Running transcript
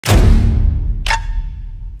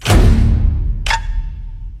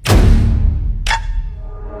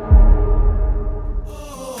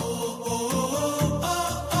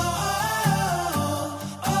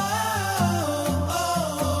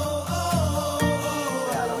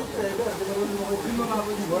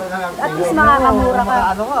At least makakamura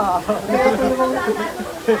ka. Ano ka?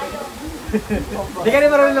 Di ka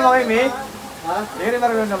rin marunong lumakay, May? Ha? Di ka rin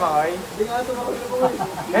marunong lumakay? Hindi nga ito marunong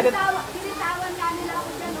lumakay. Binitawan ka nila ako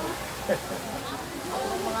dyan, no?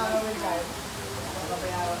 Mga gawin kahit.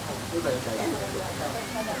 Makapayaran ko. Di ba yun tayo?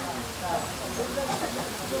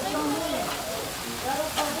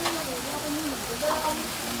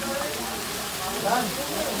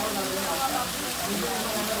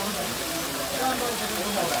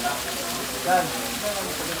 Dan.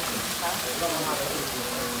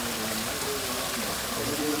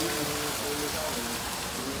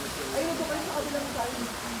 Ayun, ito kayo sa kabilang side.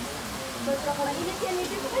 Mainit yan,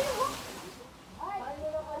 dito kayo, oh. Ay,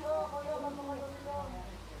 kayo,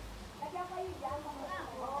 Lagyan kayo dyan.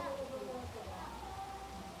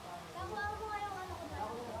 Kamuha mo ngayong ano ko dyan.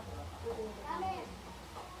 Kanin.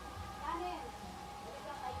 Kanin.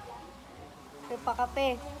 Lagyan kayo dyan. Ito pa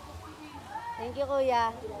kape. Thank you,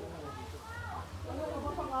 kuya.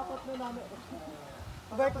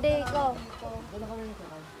 Birthday ko.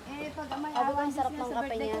 Sabi ko, ang sarap ng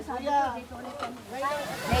kape niya.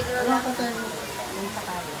 Negro lang.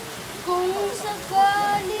 Kung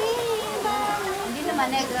sakali man. Hindi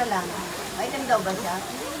naman, negro lang. Item daw ba siya?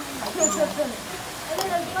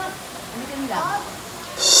 Item lang.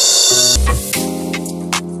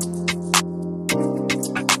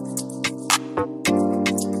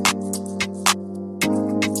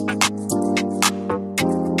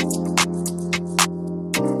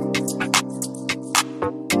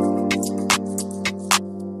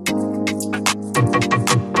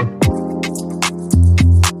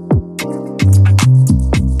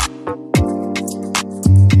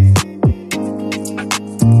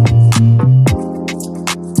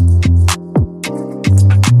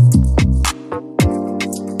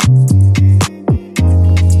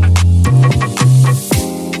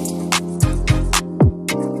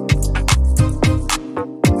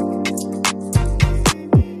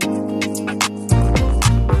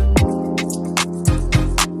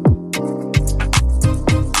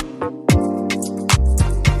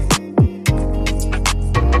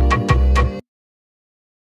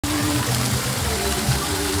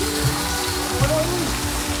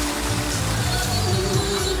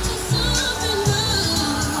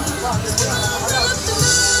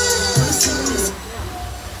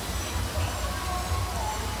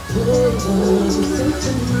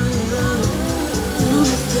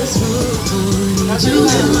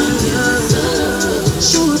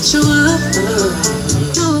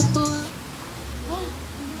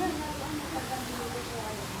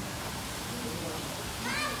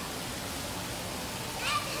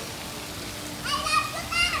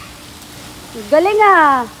 Galing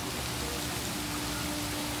ah!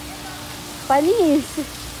 Panis!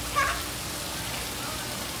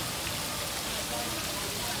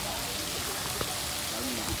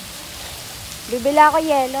 Bibila ako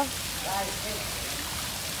yelo.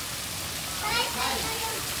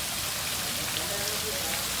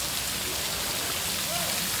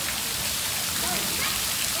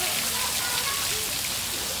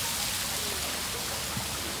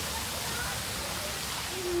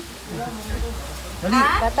 Dali.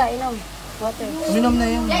 Bata, inom. Water. Uminom na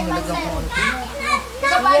yun. Nilagyan ko.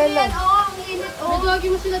 Yelo. Nagwagi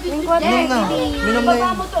mo sila dito. Uminom na. Uminom na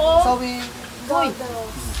yun. Sabi. Uy!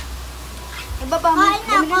 Nagbaba mo.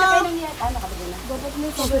 Bumili na kayo ng yan. Ano ka ba na? Dapat mo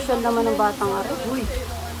social naman ng batang araw. Uy!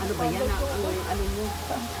 Ano ba yan? Ano mo?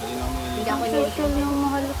 Hindi ako social yung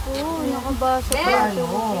mahal ko. Nakabasa ko. Ano?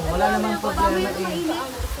 Wala naman problema eh.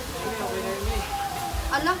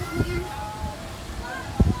 Alam,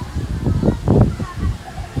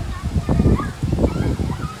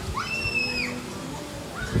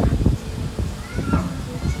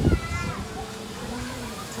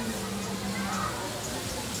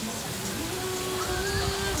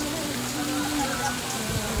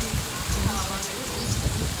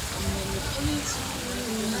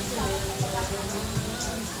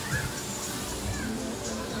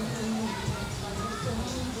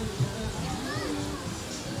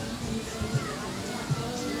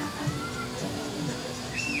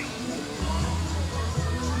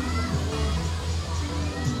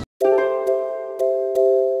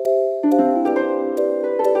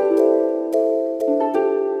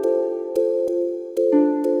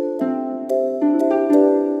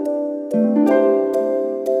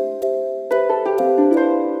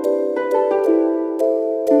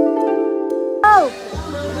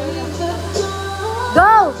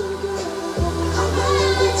 Go!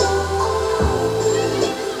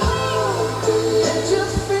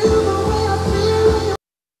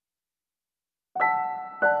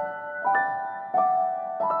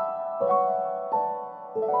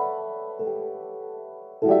 Go!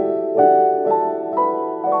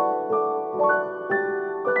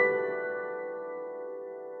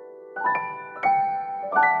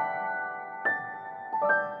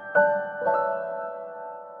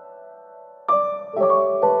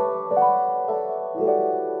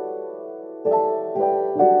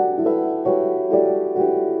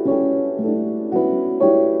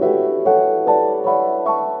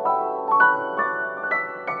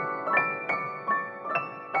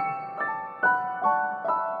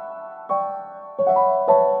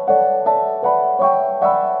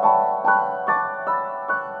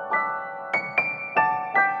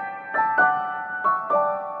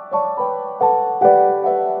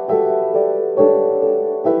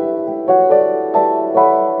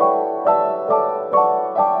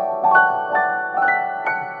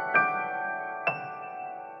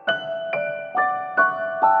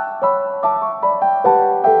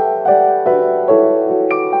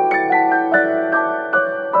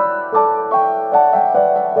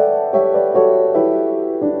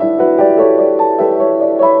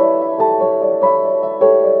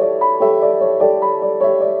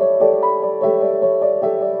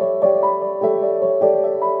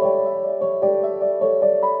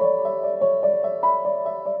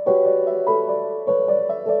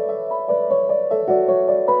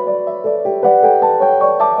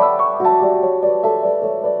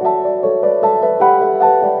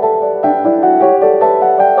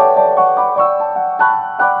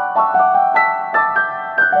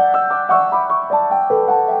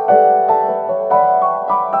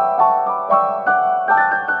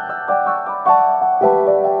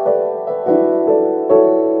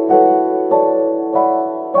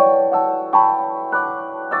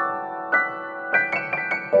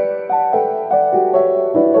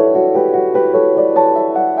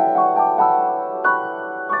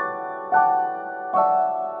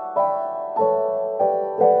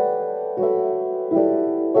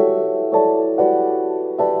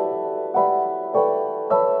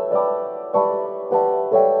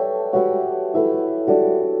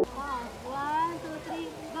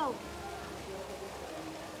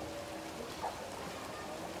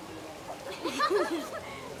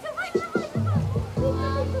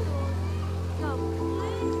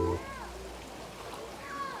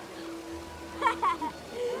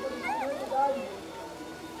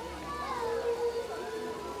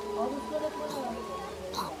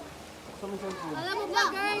 Alam mo ba,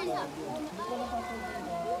 girl?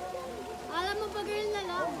 Alam mo ba, girl na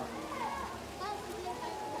lang?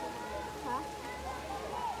 Ha?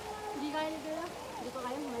 Hindi kaya ni girl? Hindi ko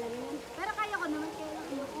kaya, malalim yan. Pero kaya ko naman, kaya lang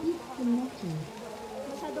ano ko.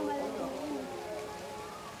 Masyadong malalim yan.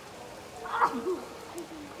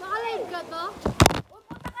 Naka-live ka to?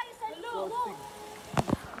 Pupunta kayo sa loob!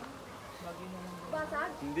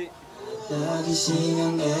 Basag? Hindi. Nagising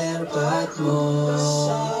ang airpot mo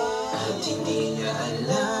at hindi niya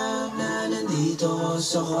alam na nandito ko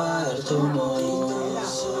sa kwarto mo.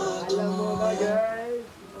 Alam mo ba, girl?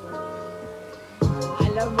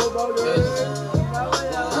 Alam mo ba, girl?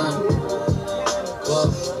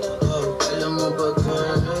 Alam mo ba,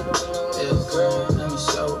 girl? Yeah, girl, let me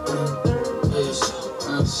show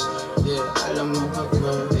yeah, alam mo ba,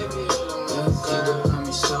 girl? Yeah, girl, let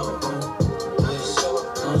me show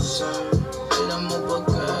alam mo ba,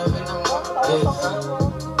 girl?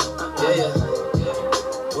 Yeah.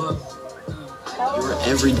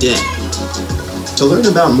 Every day to learn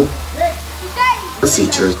about more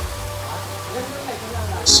features.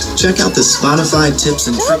 Check out the Spotify tips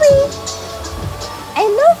and tricks. I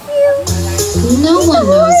love you! No one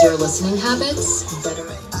knows your listening habits better.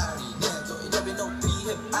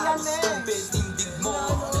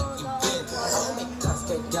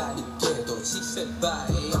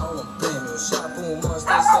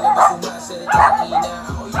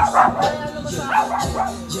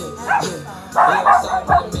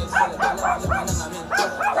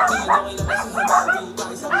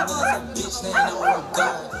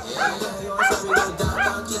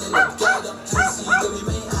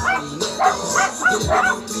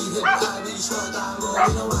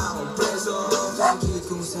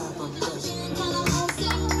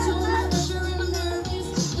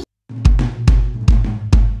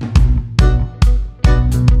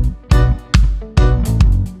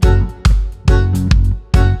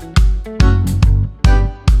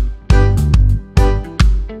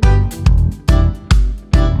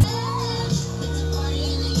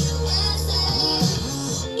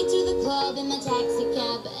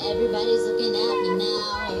 Everybody's looking at me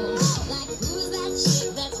now. Like, who's that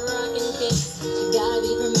chick that's rocking kicks? She gotta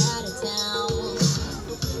be from out of town.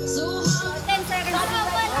 So hard. 10 seconds.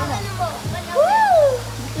 Woo!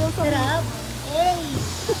 Sarap. Hey!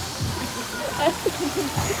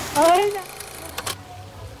 Okay na.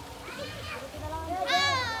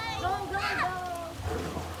 Go, go, go!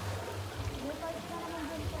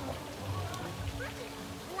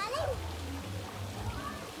 Lalim!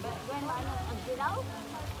 Gwen, ang dilaw?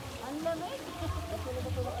 Ang lamig.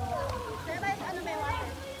 Sir, ano may water?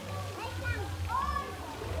 Wait lang.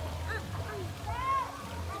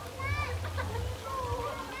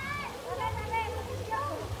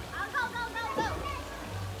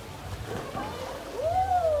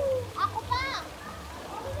 Ako pa.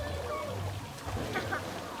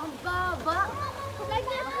 Ang baba.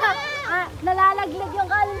 Nalalaglag yung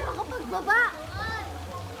kalan ko kapag baba.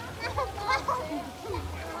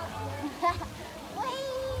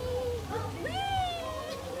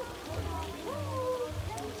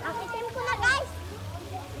 Akitin ko na, guys.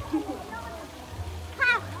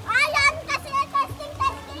 Ha! Ayan! Kasi testing pa!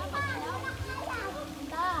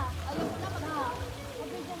 Ayun na pag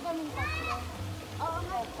mabigyan kami ng testing. Oo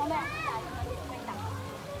nga. Kamaya. Wait lang.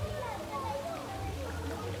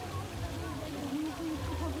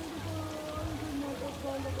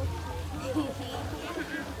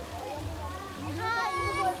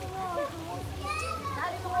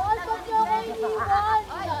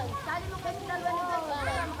 Sali mo kasi dalawa ni Gwen.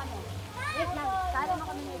 Sali mo kami. Wait lang. Sali mo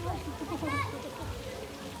kami ni Gwen.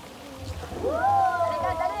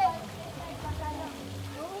 Halika, dali.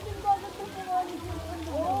 Oo, din bagay ko po nga ni Gwen.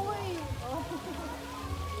 Oo, eh.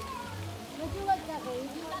 Najuwag ka, babe.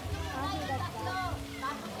 Najuwag ka.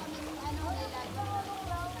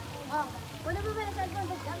 Oh, wala ba ba na cellphone?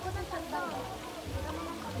 Ako ng cellphone.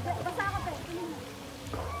 Basta ako, pe.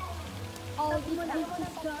 All this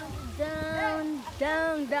is down,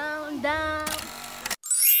 down, down, down.